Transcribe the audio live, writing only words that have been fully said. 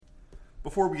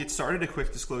Before we get started, a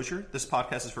quick disclosure. This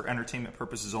podcast is for entertainment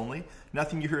purposes only.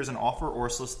 Nothing you hear is an offer or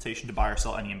a solicitation to buy or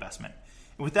sell any investment.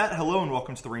 And with that, hello and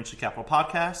welcome to the Rangeley Capital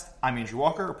Podcast. I'm Andrew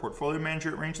Walker, a portfolio manager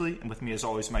at Rangeley, and with me as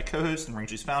always, my co-host and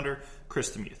Rangeley's founder,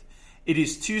 Chris DeMuth. It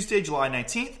is Tuesday, July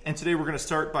 19th, and today we're going to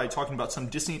start by talking about some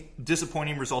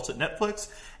disappointing results at Netflix,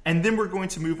 and then we're going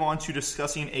to move on to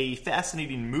discussing a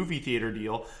fascinating movie theater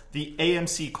deal, the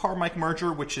AMC Carmike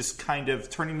merger, which is kind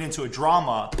of turning into a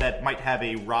drama that might have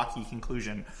a rocky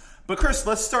conclusion. But Chris,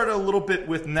 let's start a little bit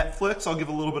with Netflix. I'll give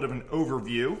a little bit of an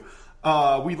overview.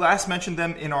 We last mentioned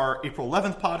them in our April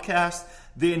 11th podcast.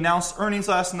 They announced earnings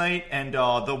last night, and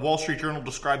the Wall Street Journal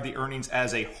described the earnings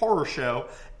as a horror show,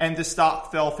 and the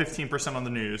stock fell 15% on the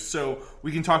news. So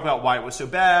we can talk about why it was so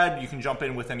bad. You can jump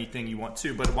in with anything you want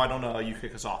to, but why don't you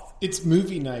kick us off? It's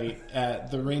movie night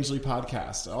at the Rangeley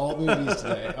podcast. All movies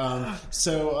today.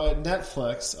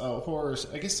 Netflix, horrors.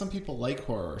 I guess some people like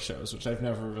horror shows, which I've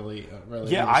never really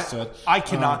understood. I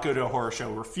cannot go to a horror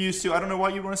show. Refuse to. I don't know why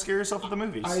you want to scare yourself with the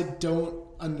movies. I don't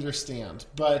understand.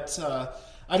 But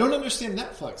I don't understand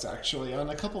Netflix, actually, on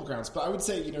a couple grounds. But I would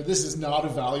say, this is not a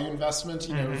value investment.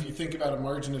 If you think about a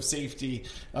margin of safety,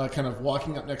 kind of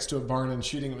walking up next to a barn and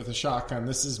shooting it with a shotgun,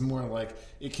 this is more like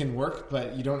it can work,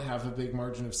 but you don't have a big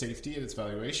margin of safety at its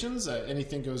valuations.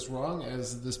 Anything goes wrong,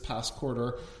 as this past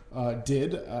quarter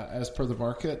did, as per the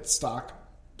market, stock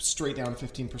straight down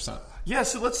 15%. Yeah,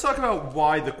 so let's talk about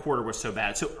why the quarter was so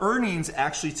bad. So earnings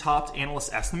actually topped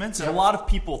analyst estimates, and a lot of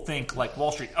people think, like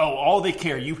Wall Street, all they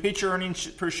care, you hit your earnings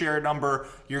per share number,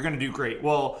 you're going to do great.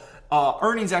 Well,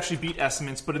 earnings actually beat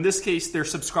estimates, but in this case, their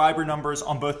subscriber numbers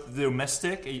on both the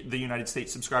domestic, the United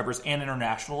States subscribers, and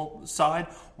international side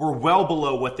were well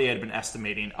below what they had been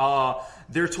estimating.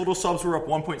 Their total subs were up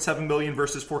 1.7 million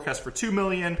versus forecast for 2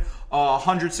 million,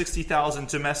 160,000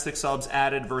 domestic subs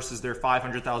added versus their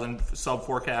 500,000 sub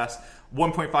forecast,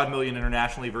 1.5 million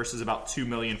internationally versus about 2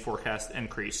 million forecast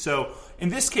increase. So in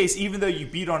this case, even though you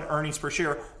beat on earnings per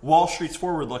share, Wall Street's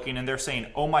forward looking and they're saying,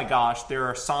 oh my gosh, there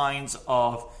are signs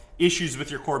of issues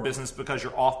with your core business because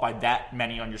you're off by that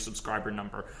many on your subscriber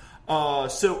number.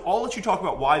 So I'll let you talk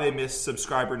about why they missed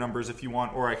subscriber numbers if you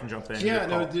want, or I can jump in. Yeah,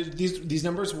 no, these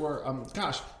numbers were,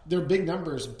 they're big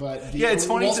numbers, but it's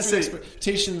funny Wall to Street say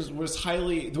expectations was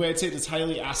highly, the way I'd say it is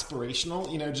highly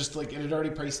aspirational. Just like it had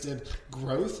already priced in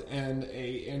growth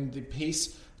and the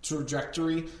pace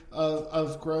trajectory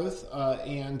of growth,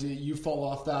 and you fall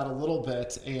off that a little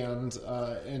bit, and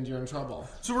you're in trouble.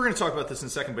 So we're going to talk about this in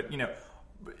a second, but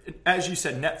as you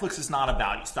said, Netflix is not a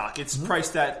value stock. It's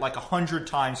priced at like 100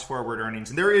 times forward earnings.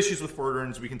 And there are issues with forward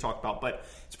earnings we can talk about, but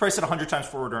it's priced at 100 times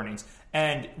forward earnings.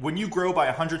 And when you grow by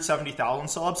 170,000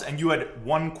 subs, and you had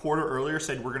one quarter earlier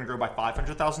said we're going to grow by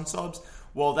 500,000 subs,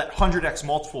 well, that 100x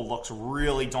multiple looks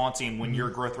really daunting when your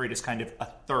growth rate is kind of a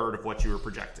third of what you were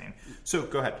projecting. So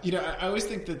go ahead. I always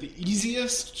think that the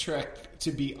easiest trick,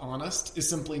 to be honest, is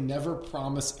simply never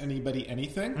promise anybody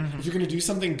anything. If you're going to do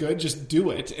something good, just do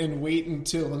it and wait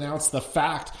until announce the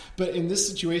fact. But in this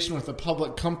situation with a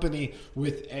public company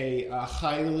with a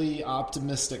highly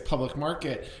optimistic public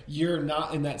market, you're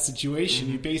not in that situation.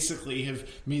 You basically have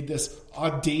made this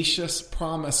audacious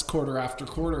promise quarter after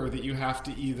quarter that you have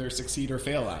to either succeed or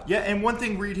fail at. Yeah, and one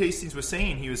thing Reed Hastings was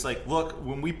saying, he was like, look,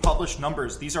 when we publish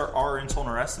numbers, these are our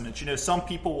internal estimates. Some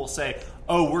people will say,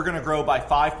 we're going to grow by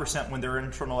 5% when their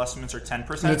internal estimates are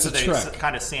 10%. It's so they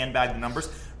kind of sandbag the numbers.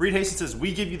 Reed Hastings says,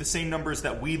 we give you the same numbers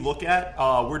that we look at.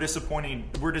 We're disappointed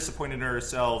in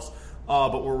ourselves,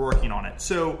 but we're working on it.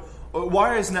 So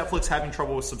why is Netflix having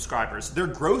trouble with subscribers? Their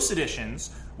gross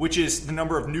additions, which is the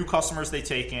number of new customers they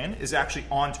take in, is actually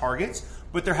on targets,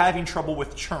 but they're having trouble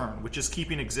with churn, which is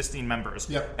keeping existing members.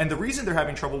 Yep. And the reason they're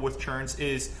having trouble with churns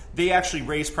is they actually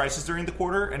raised prices during the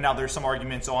quarter, and now there's some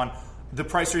arguments on the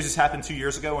price raises happened 2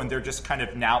 years ago, and they're just kind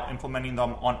of now implementing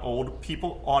them on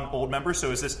old members.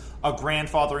 So is this a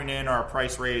grandfathering in or a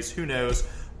price raise? Who knows?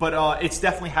 But it's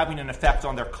definitely having an effect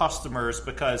on their customers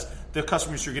because the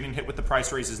customers who are getting hit with the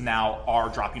price raises now are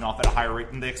dropping off at a higher rate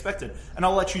than they expected. And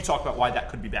I'll let you talk about why that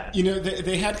could be bad.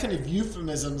 They had kind of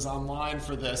euphemisms online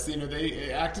for this.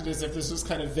 They acted as if this was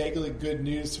kind of vaguely good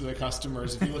news for the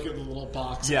customers. If you look at the little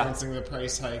box announcing the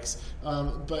price hikes.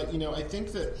 But I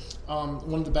think that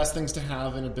one of the best things to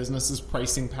have in a business is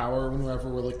pricing power. Whenever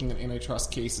we're looking at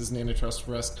antitrust cases and antitrust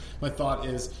risk, my thought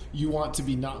is you want to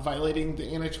be not violating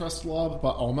the antitrust law,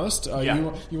 but almost.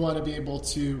 You want to be able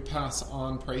to pass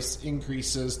on price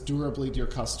increases durably to your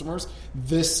customers,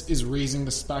 this is raising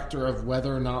the specter of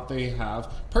whether or not they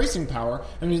have pricing power.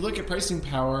 And when you look at pricing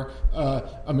power,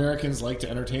 Americans like to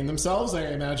entertain themselves. I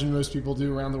imagine most people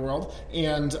do around the world.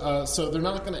 And so they're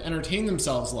not going to entertain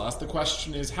themselves less. The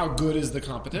question is, how good is the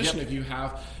competition? Yep. If you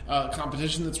have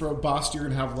competition that's robust, you're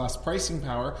going to have less pricing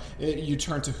power. You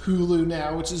turn to Hulu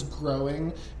now, which is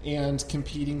growing and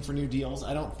competing for new deals.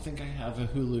 I don't think I have a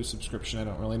Hulu subscription. I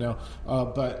don't really know.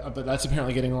 But that's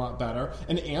apparently getting a lot better.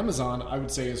 And Amazon, I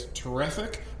would say, is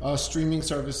terrific. Streaming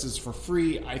services for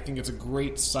free. I think it's a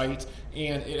great site,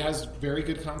 and it has very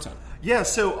good content. Yeah,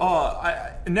 so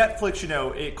Netflix,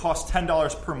 it costs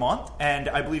 $10 per month, and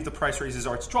I believe the price raises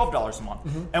are it's $12 a month.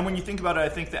 Mm-hmm. And when you think about it, I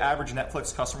think the average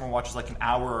Netflix customer watches like an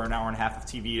hour or an hour and a half of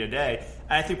TV a day.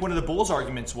 And I think one of the Bulls'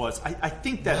 arguments was, I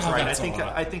think that's right.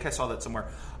 I think I saw that somewhere.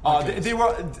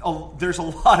 There's a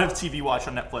lot of TV watch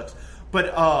on Netflix, but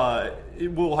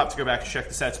we'll have to go back and check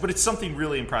the stats. But it's something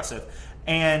really impressive,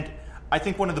 and I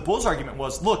think one of the Bulls' argument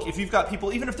was, look, if you've got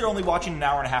people, even if they're only watching an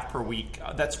hour and a half per week,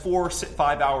 that's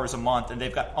 4-5 hours a month, and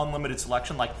they've got unlimited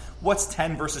selection, like what's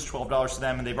 $10 versus $12 to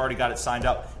them, and they've already got it signed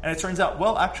up. And it turns out,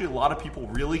 well, actually a lot of people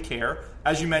really care.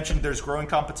 As you mentioned, there's growing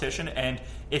competition, and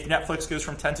if Netflix goes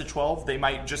from 10 to 12, they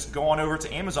might just go on over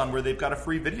to Amazon where they've got a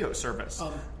free video service.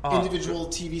 Individual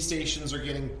TV stations are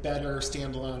getting better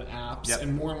standalone apps, yep.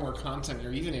 and more content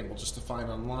you're even able just to find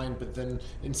online, but then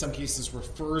in some cases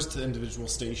refers to the individual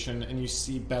station, and you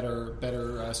see better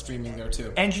streaming there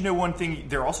too. And one thing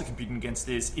they're also competing against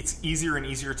is it's easier and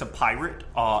easier to pirate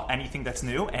anything that's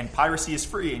new, and piracy is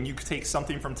free, and you could take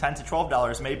something from $10 to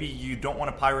 $12. Maybe you don't want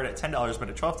to pirate at $10, but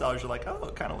at $12 you're like, oh,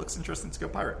 it kind of looks interesting to go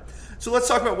pirate. So let's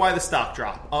talk about why the stock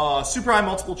dropped. Super high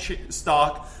multiple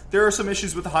stock. There are some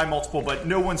issues with the high multiple, but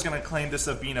no one's going to claim this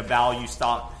of being a value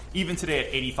stock. Even today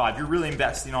at 85, you're really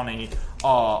investing on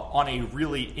a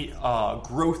really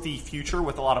growthy future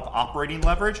with a lot of operating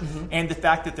leverage, mm-hmm. and the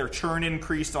fact that their churn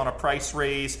increased on a price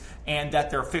raise and that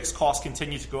their fixed costs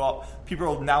continue to go up.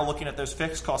 People are now looking at those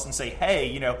fixed costs and say,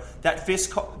 hey, that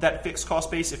fixed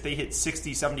cost base, if they hit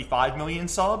 60, 75 million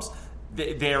subs,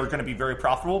 they are going to be very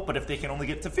profitable. But if they can only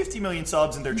get to 50 million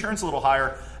subs and their churn's a little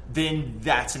higher, then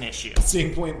that's an issue.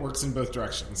 Same point works in both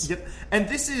directions. Yep. And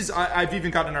this is, I've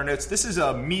even got in our notes, this is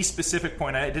a me-specific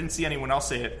point. I didn't see anyone else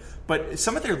say it. But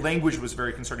some of their language was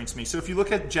very concerning to me. So if you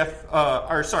look at not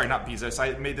Bezos,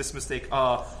 I made this mistake,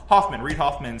 Reid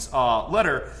Hoffman's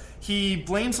letter, he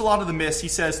blames a lot of the miss. He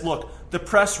says, look, the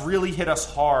press really hit us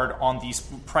hard on these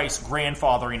price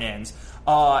grandfathering ends.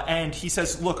 And he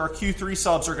says, look, our Q3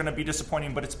 subs are going to be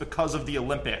disappointing, but it's because of the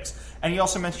Olympics. And he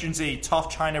also mentions a tough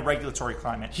China regulatory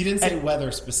climate. He didn't say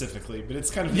weather specifically, but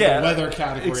it's kind of the weather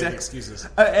category of excuses.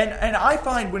 And I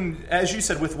find when, as you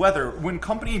said, with weather, when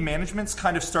company managements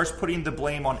kind of starts putting the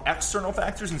blame on external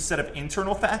factors instead of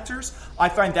internal factors, I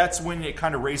find that's when it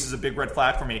kind of raises a big red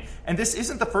flag for me. And this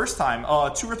isn't the first time.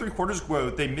 2 or 3 quarters ago,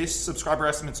 they missed subscriber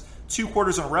estimates 2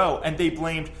 quarters in a row, and they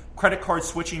blamed credit card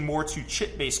switching more to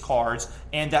chip-based cards,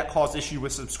 and that caused issue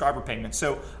with subscriber payments.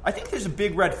 So I think there's a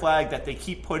big red flag that they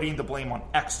keep putting the blame on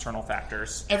external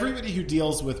factors. Everybody who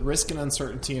deals with risk and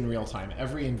uncertainty in real time,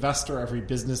 every investor, every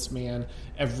businessman,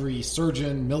 every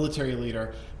surgeon, military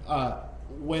leader,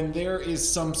 when there is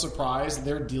some surprise,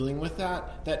 they're dealing with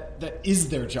that is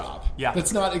their job. Yeah.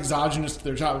 That's not exogenous to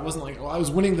their job. It wasn't like, I was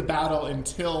winning the battle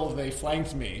until they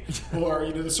flanked me.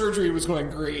 Or, the surgery was going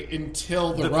great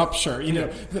until the rupture.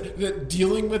 The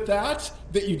dealing with that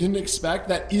you didn't expect,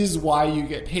 that is why you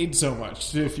get paid so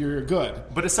much if you're good.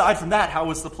 But aside from that, how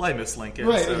was the play, Miss Lincoln?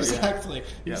 Right, so, exactly.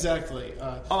 Yeah. Exactly.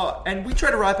 And we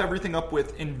try to wrap everything up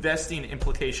with investing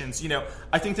implications.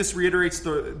 I think this reiterates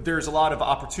there's a lot of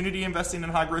opportunity investing in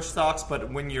high growth stocks,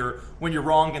 but when you're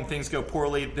wrong and things go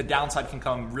poorly, the downside can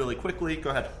come really quickly.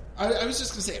 Go ahead. I was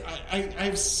just going to say, I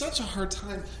have such a hard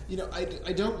time.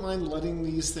 I don't mind letting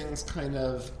these things kind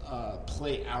of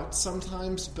play out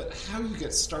sometimes, but how you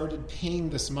get started paying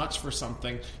this much for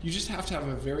something, you just have to have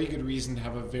a very good reason to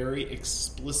have a very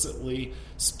explicitly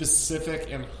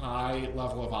specific and high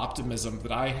level of optimism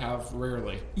that I have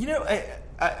rarely.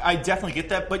 I definitely get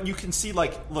that, but you can see,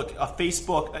 look, a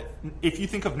Facebook, if you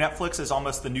think of Netflix as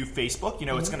almost the new Facebook,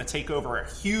 mm-hmm. It's going to take over a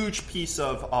huge piece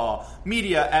of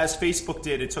media, as Facebook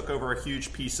did. It took over a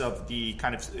huge piece of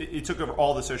it took over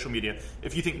all the social media.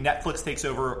 If you think Netflix takes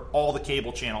over all the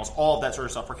cable channels, all of that sort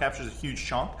of stuff, or captures a huge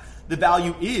chunk, the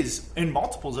value is in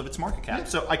multiples of its market cap. Yeah.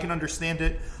 So I can understand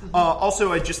it. Mm-hmm.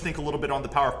 Also, I just think a little bit on the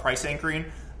power of price anchoring.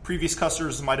 Previous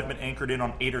customers might have been anchored in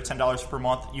on $8 or $10 per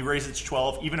month. You raise it to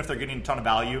 $12, even if they're getting a ton of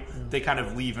value, they kind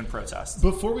of leave and protest.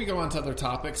 Before we go on to other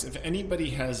topics, if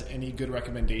anybody has any good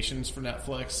recommendations for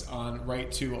Netflix,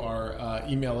 write to our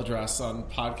email address on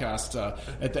podcast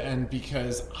at the end,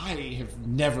 because I have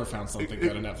never found something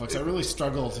good on Netflix. I really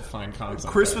struggle to find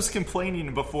content. Chris was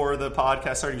complaining before the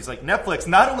podcast started. He's like, Netflix,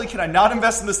 not only can I not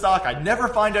invest in the stock, I never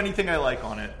find anything I like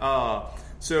on it.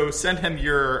 So send him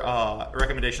your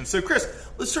recommendations. So Chris,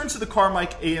 let's turn to the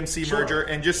Carmike AMC merger.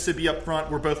 And just to be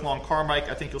upfront, we're both long Carmike.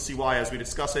 I think you'll see why as we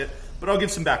discuss it. But I'll give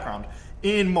some background.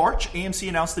 In March, AMC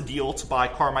announced the deal to buy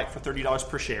Carmike for $30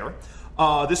 per share.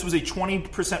 This was a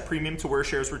 20% premium to where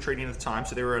shares were trading at the time,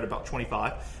 so they were at about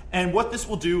 25. And what this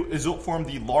will do is it'll form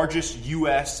the largest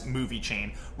U.S. movie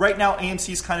chain. Right now, AMC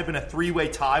is kind of in a three-way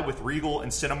tie with Regal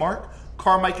and Cinemark.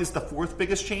 Carmike is the fourth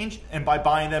biggest change, and by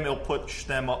buying them, it'll push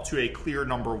them up to a clear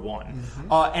number one.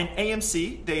 And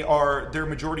AMC, their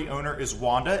majority owner is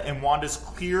Wanda, and Wanda's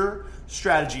clear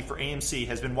strategy for AMC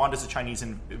has been, Wanda's a Chinese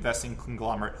investing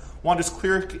conglomerate. Wanda's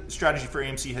clear strategy for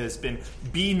AMC has been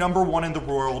be number one in the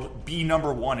world, be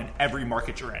number one in every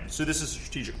market you're in. So this is a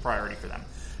strategic priority for them.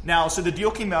 Now, so the deal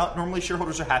came out. Normally,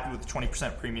 shareholders are happy with the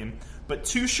 20% premium, but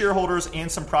two shareholders and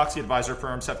some proxy advisor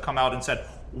firms have come out and said,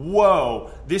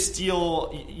 whoa, this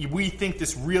deal, we think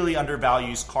this really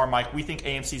undervalues Carmike. We think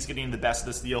AMC is getting the best of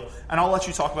this deal. And I'll let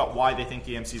you talk about why they think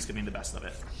AMC is getting the best of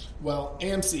it. Well,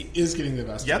 AMC is getting the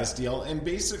best of this deal. And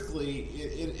basically,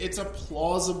 it's a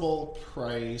plausible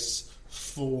price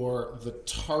for the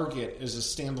target as a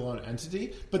standalone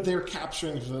entity, but they're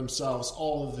capturing for themselves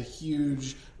all of the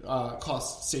huge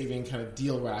cost-saving kind of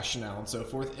deal rationale and so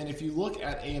forth. And if you look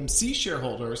at AMC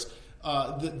shareholders,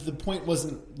 the point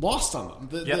wasn't lost on them.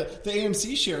 The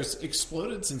AMC shares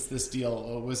exploded since this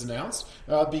deal was announced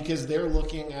because they're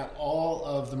looking at all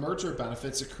of the merger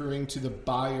benefits accruing to the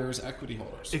buyer's equity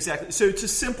holders. Exactly. So to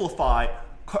simplify,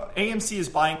 AMC is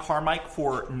buying Carmike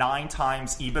for 9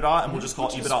 times EBITDA, and we'll just call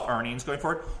it EBITDA earnings going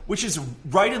forward, which is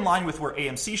right in line with where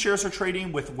AMC shares are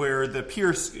trading, with where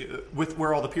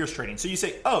all the peers trading. So you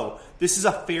say, oh, this is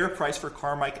a fair price for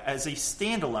Carmike as a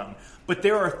standalone. But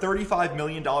there are $35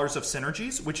 million of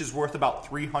synergies, which is worth about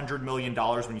 $300 million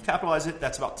when you capitalize it.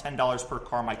 That's about $10 per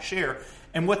Carmike share.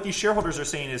 And what these shareholders are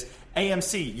saying is,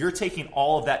 AMC, you're taking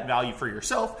all of that value for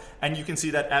yourself. And you can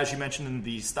see that, as you mentioned, in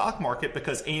the stock market,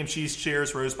 because AMC's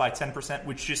shares rose by 10%,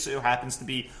 which just so happens to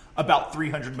be about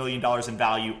 $300 million in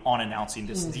value on announcing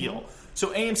this deal. So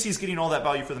AMC is getting all that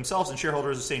value for themselves, and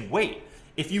shareholders are saying, wait,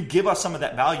 if you give us some of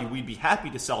that value, we'd be happy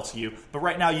to sell to you. But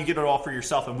right now, you get it all for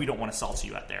yourself, and we don't want to sell to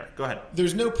you out there. Go ahead.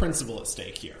 There's no principle at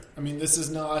stake here. I mean, this is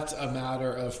not a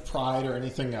matter of pride or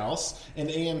anything else. And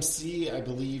AMC, I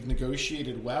believe,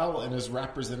 negotiated well and has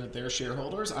represented their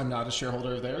shareholders. I'm not a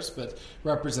shareholder of theirs, but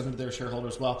represented their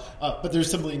shareholders well. But there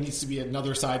simply needs to be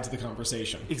another side to the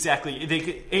conversation. Exactly.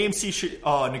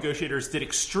 AMC negotiators did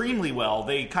extremely well.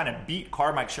 They kind of beat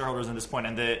Carmike shareholders at this point,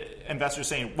 and the investors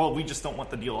saying, well, we just don't want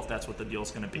the deal if that's what the deal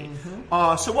is going to be.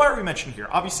 So why are we mentioning here?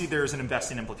 Obviously, there's an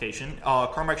investing implication.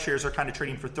 Carmike shares are kind of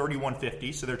trading for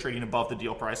 $31.50, so they're trading above the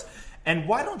deal price. And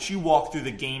why don't you walk through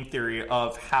the game theory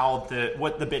of how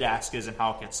what the bid ask is and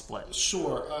how it gets split?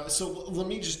 Sure. So let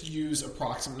me just use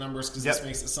approximate numbers because this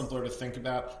makes it simpler to think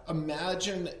about.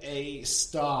 Imagine a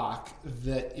stock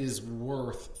that is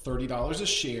worth $30 a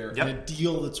share and a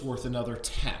deal that's worth another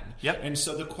 $10. And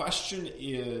so the question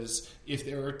is, if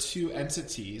there are two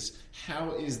entities,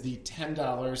 how is the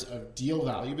 $10 of deal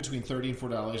value between $30 and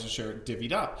 $40 a share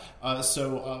divvied up?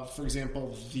 For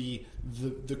example, the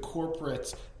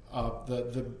corporate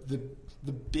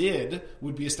the bid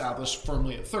would be established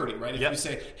firmly at 30, right? If you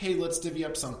say, hey, let's divvy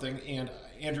up something, and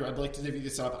Andrew, I'd like to divvy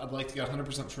this up. I'd like to get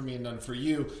 100% for me and none for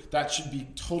you. That should be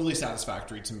totally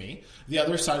satisfactory to me. The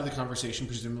other side of the conversation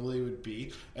presumably would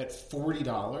be at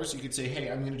 $40. You could say,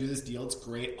 hey, I'm going to do this deal. It's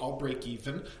great. I'll break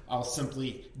even. I'll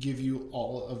simply give you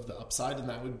all of the upside, and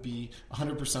that would be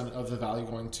 100% of the value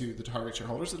going to the target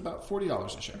shareholders at about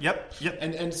 $40 a share.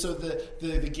 And so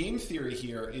the game theory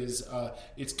here is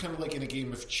it's kind of like in a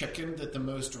game of chicken, that the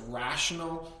most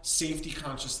rational,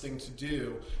 safety-conscious thing to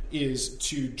do is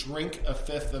to drink a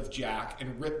fifth of Jack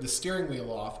and rip the steering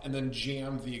wheel off and then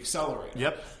jam the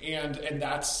accelerator. And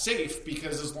that's safe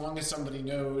because as long as somebody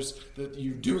knows that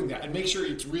you're doing that, and make sure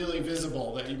it's really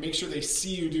visible, that you make sure they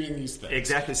see you doing these things.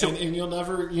 Exactly. So, and you'll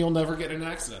never get in an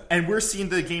accident. And we're seeing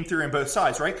the game theory on both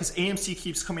sides, right? Because AMC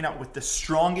keeps coming out with the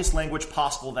strongest language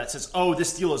possible that says, oh,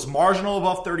 this deal is marginal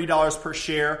above $30 per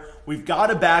share. We've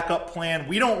got a backup plan.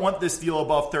 We don't want this deal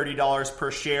above $30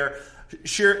 per share.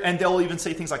 And they'll even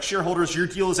say things like, shareholders, your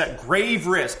deal is at grave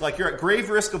risk. Like, you're at grave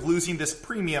risk of losing this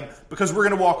premium because we're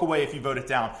going to walk away if you vote it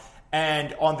down.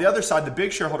 And on the other side, the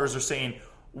big shareholders are saying,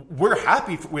 we're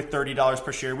happy with $30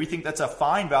 per share. We think that's a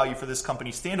fine value for this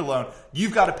company standalone.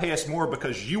 You've got to pay us more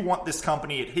because you want this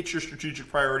company. It hits your strategic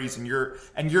priorities, and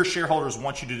your shareholders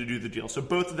want you to do the deal. So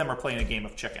both of them are playing a game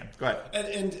of chicken. Go ahead.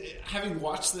 And having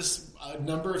watched this a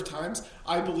number of times,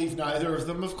 I believe neither of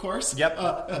them, of course. Yep.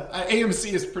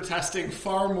 AMC is protesting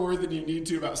far more than you need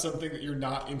to about something that you're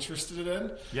not interested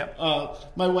in. Yep.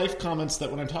 My wife comments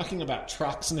that when I'm talking about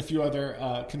trucks and a few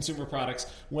other consumer products,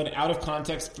 when out of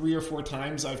context 3 or 4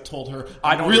 times, I've told her,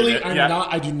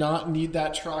 I do not need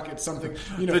that truck. It's something,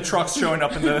 the truck's showing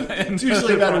up in the... It's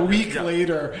usually about a week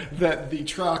later that the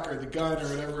truck or the gun or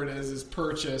whatever it is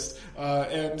purchased.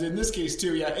 And in this case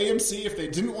too, AMC, if they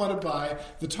didn't want to buy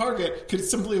the target, could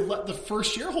simply have let the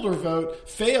first shareholder vote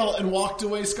fail and walked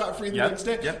away scot-free the next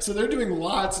day. Yep. So they're doing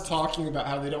lots of talking about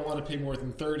how they don't want to pay more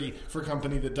than 30 for a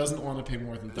company that doesn't want to pay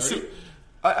more than 30. So,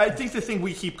 I think the thing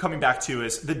we keep coming back to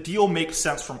is the deal makes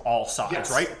sense from all sides,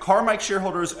 yes. right? Carmike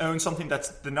shareholders own something that's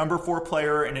the number 4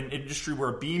 player in an industry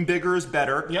where being bigger is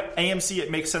better. Yep. AMC,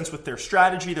 it makes sense with their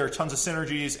strategy. There are tons of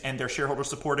synergies, and their shareholders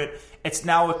support it. It's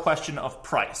now a question of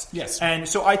price. Yes. And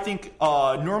so I think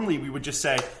normally we would just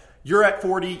say, you're at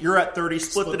 40, you're at 30,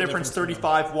 split the difference,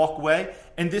 35, walk away.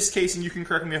 In this case, and you can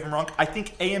correct me if I'm wrong, I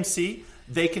think AMC...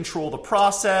 They control the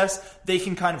process. They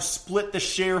can kind of split the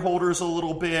shareholders a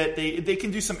little bit. They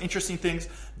can do some interesting things.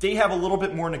 They have a little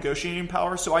bit more negotiating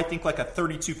power. So I think like a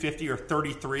 32.50 or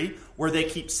 33, where they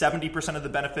keep 70% of the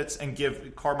benefits and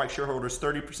give Carmike shareholders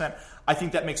 30%. I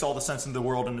think that makes all the sense in the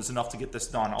world and is enough to get this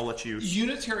done. I'll let you.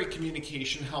 Unitary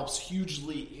communication helps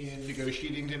hugely in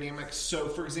negotiating dynamics. So,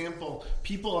 for example,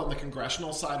 people on the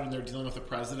congressional side, when they're dealing with the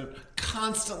president,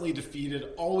 constantly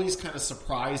defeated, always kind of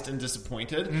surprised and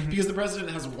disappointed because the president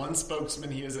has one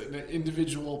spokesman. He has an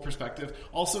individual perspective.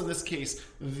 Also, in this case,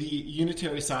 the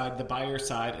unitary side, the buyer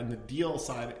side, and the deal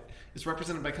side is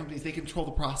represented by companies. They control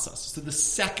the process. So the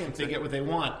second they get what they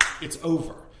want, it's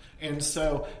over. And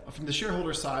so from the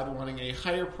shareholder side, wanting a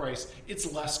higher price,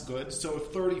 it's less good. So if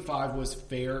 35 was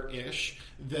fair-ish,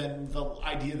 then the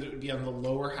idea that it would be on the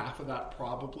lower half of that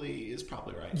is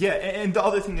probably right. Yeah, and the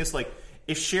other thing is like,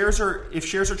 if shares are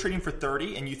trading for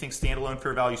 30 and you think standalone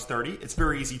fair value is 30, it's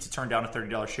very easy to turn down a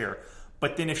 $30 share.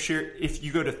 But then if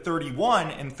you go to 31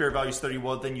 and fair value is 30,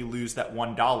 well, then you lose that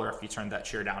 $1 if you turn that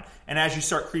share down. And as you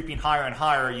start creeping higher and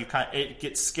higher, it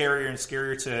gets scarier and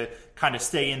scarier to kind of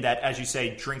stay in that, as you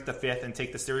say, drink the fifth and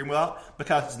take the steering wheel out,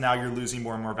 because now you're losing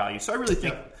more and more value. So I really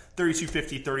think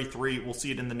 32.50, 33, we'll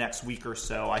see it in the next week or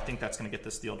so. I think that's going to get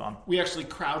this deal done. We actually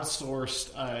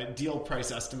crowdsourced deal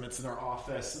price estimates in our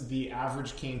office. The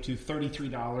average came to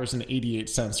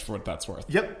 $33.88 for what that's worth.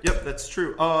 Yep, that's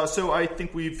true. So I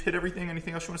think we've hit everything.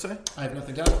 Anything else you want to say? I have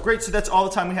nothing to add. Great, so that's all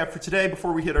the time we have for today.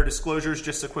 Before we hit our disclosures,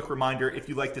 just a quick reminder, if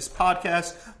you like this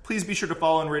podcast, please be sure to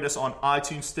follow and rate us on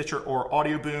iTunes, Stitcher, or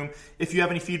Audio Boom. If you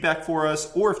have any feedback for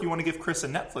us, or if you want to give Chris a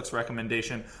Netflix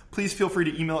recommendation, please feel free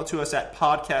to email it to us at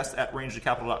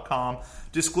podcast@rangeleycapital.com.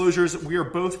 Disclosures, we are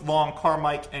both long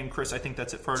Carmike and Chris. I think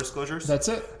that's it for our disclosures. That's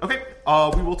it. Okay,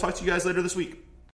 we will talk to you guys later this week.